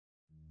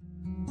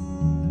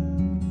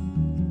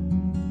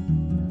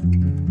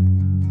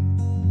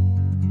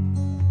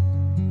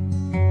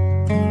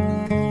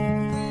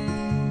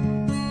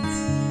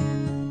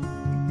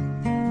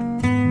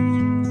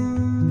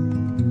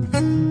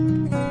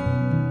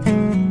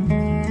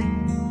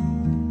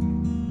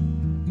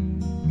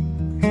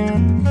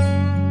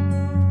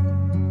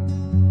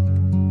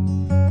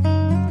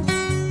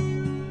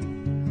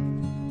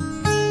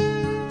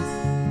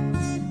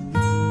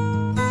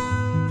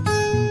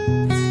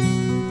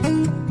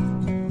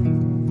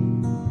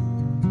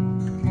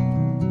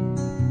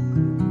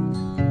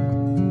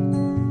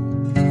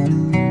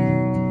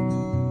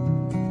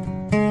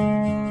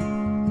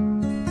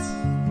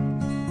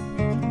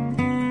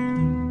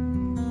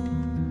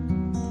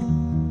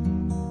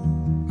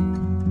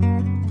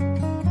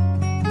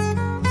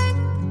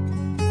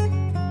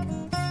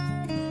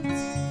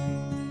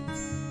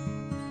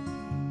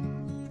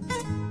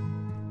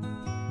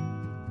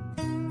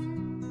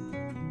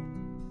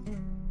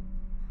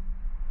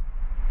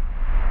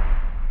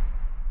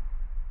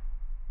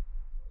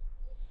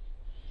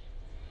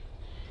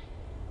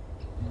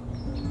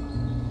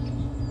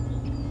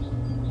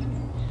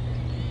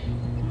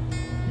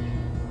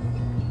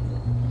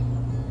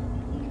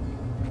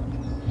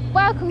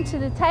Welcome to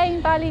the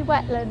Tame Valley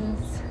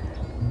Wetlands.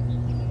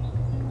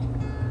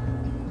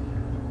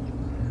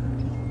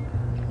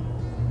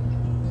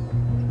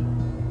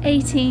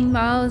 "18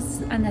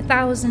 miles and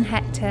 1,000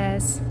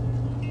 hectares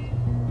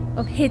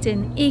of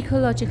hidden,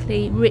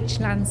 ecologically rich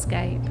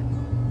landscape,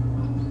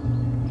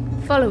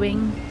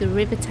 following the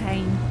River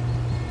Tame,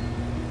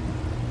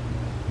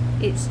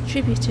 its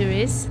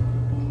tributaries,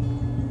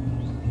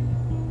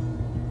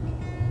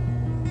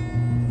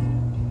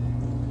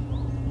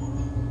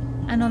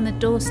 and on the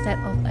doorstep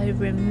of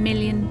over 1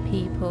 million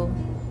people.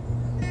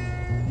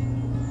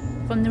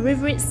 From the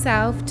river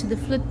itself to the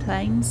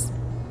floodplains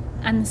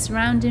and the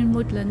surrounding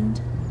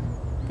woodland,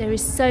 there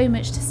is so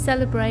much to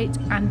celebrate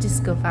and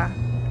discover.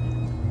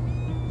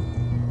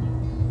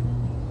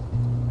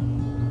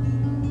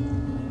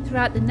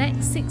 Throughout the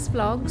next 6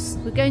 vlogs,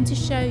 we're going to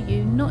show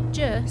you not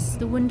just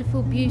the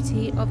wonderful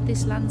beauty of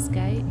this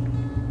landscape,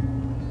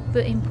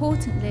 but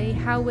importantly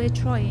how we're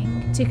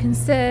trying to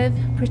conserve,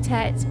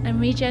 protect and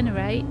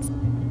regenerate,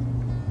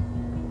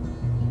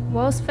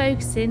 whilst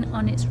focusing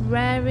on its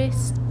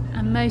rarest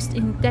and most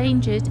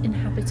endangered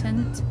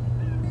inhabitant,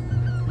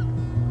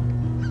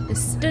 the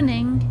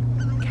stunning,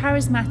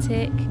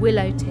 charismatic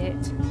willow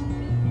tit,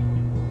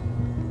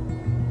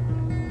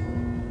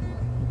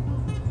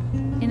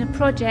 in a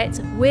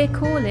project we're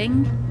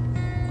calling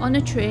On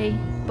a Tree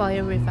by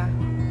a River.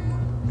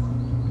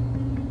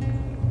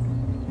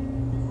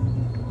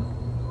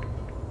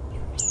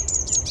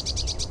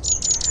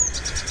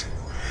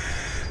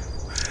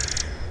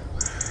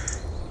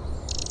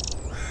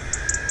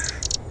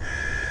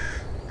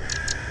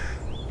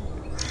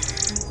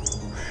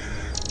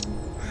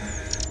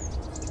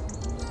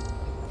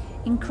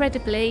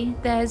 Incredibly,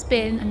 there has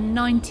been a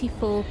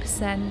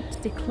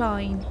 94%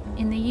 decline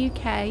in the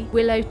UK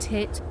willow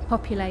tit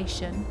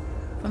population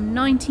from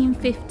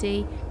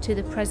 1950 to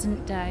the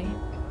present day.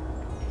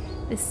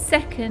 The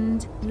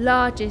second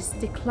largest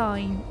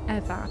decline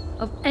ever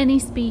of any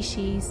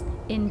species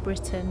in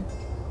Britain.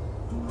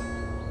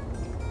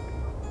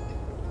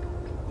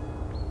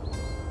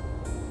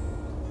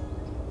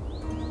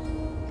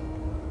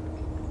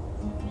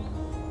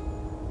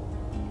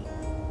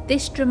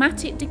 This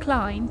dramatic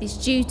decline is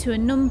due to a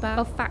number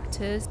of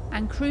factors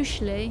and,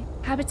 crucially,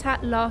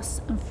 habitat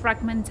loss and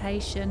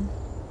fragmentation.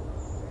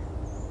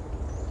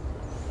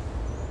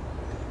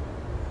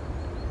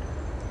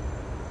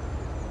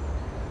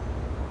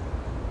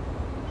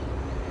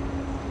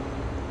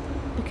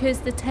 Because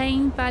the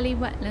Tame Valley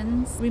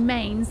Wetlands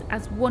remains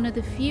as one of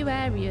the few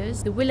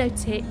areas the willow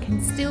tit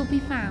can still be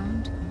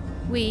found,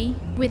 we,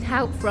 with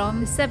help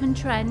from the Severn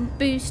Trent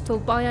Boost for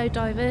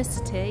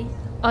Biodiversity,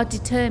 are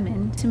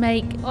determined to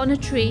make On a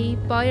Tree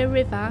by a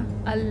River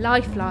a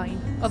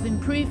lifeline of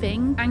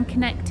improving and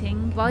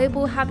connecting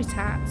viable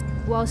habitats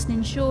whilst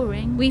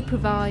ensuring we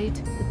provide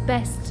the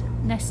best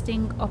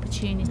nesting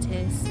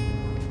opportunities.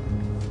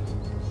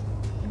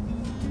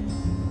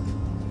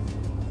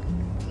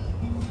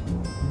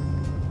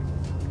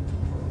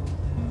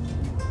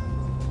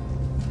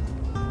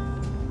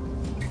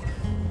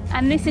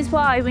 And this is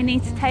why we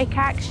need to take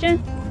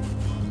action.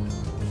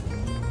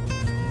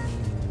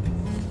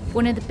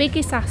 One of the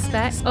biggest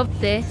aspects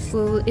of this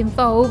will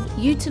involve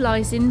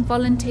utilising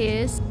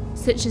volunteers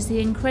such as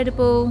the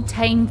incredible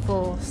Tame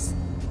Force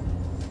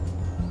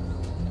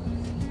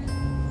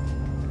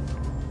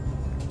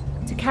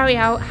to carry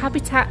out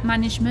habitat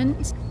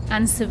management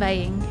and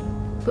surveying,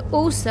 but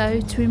also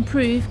to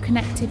improve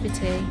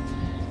connectivity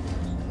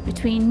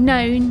between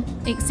known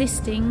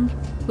existing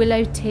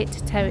willow tit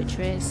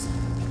territories.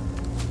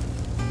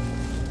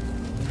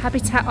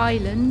 Habitat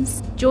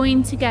islands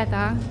joined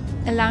together,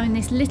 allowing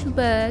this little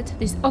bird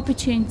this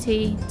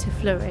opportunity to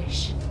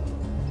flourish.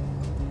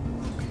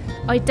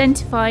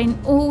 Identifying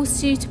all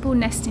suitable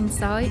nesting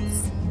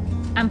sites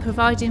and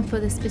providing for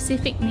the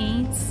specific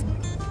needs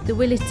the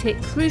willow tit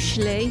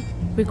crucially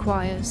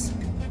requires.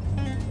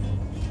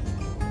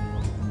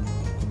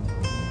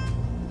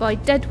 By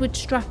deadwood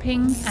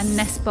strapping and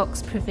nest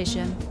box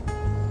provision.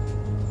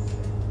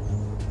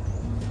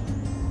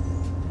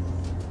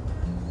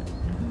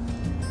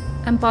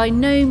 And by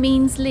no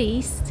means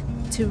least,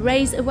 to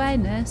raise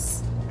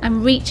awareness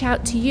and reach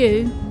out to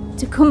you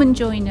to come and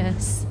join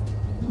us,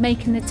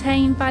 making the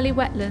Tame Valley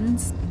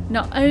Wetlands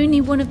not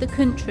only one of the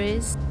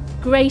country's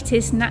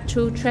greatest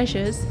natural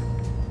treasures,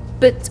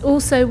 but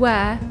also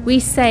where we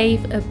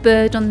save a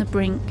bird on the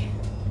brink,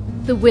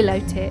 the willow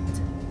tit,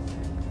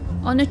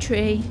 on a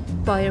tree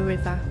by a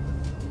river.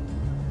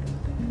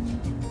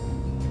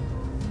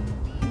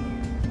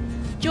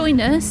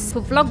 Join us for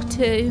vlog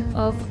 2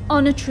 of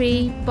On a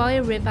Tree by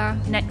a River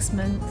next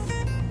month,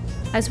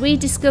 as we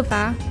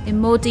discover in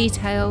more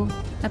detail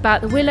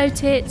about the willow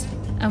tit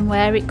and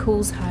where it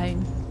calls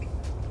home.